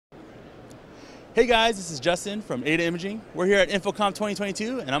Hey guys, this is Justin from AIDA Imaging. We're here at InfoComm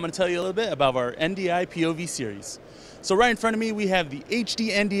 2022 and I'm going to tell you a little bit about our NDI POV series. So right in front of me we have the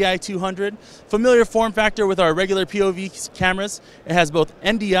HD-NDI 200, familiar form factor with our regular POV cameras. It has both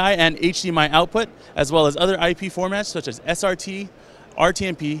NDI and HDMI output, as well as other IP formats such as SRT,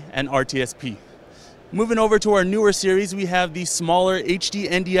 RTMP, and RTSP. Moving over to our newer series, we have the smaller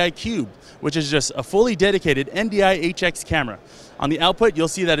HD-NDI Cube, which is just a fully dedicated NDI HX camera. On the output, you'll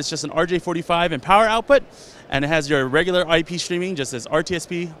see that it's just an RJ45 and power output, and it has your regular IP streaming, just as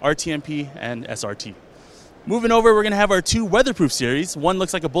RTSP, RTMP, and SRT. Moving over, we're going to have our two weatherproof series. One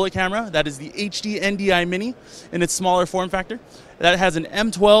looks like a bullet camera. That is the HD-NDI Mini in its smaller form factor. That has an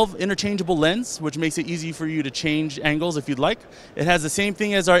M12 interchangeable lens, which makes it easy for you to change angles if you'd like. It has the same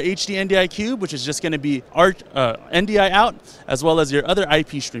thing as our HD-NDI Cube, which is just going to be NDI out, as well as your other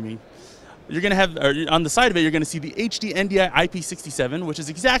IP streaming. You're going to have, on the side of it, you're going to see the HD-NDI IP67, which is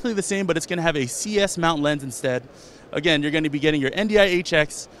exactly the same, but it's going to have a CS mount lens instead. Again, you're going to be getting your NDI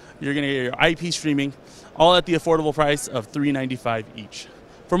HX, you're going to get your IP streaming, all at the affordable price of $395 each.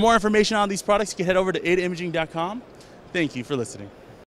 For more information on these products, you can head over to aidaimaging.com. Thank you for listening.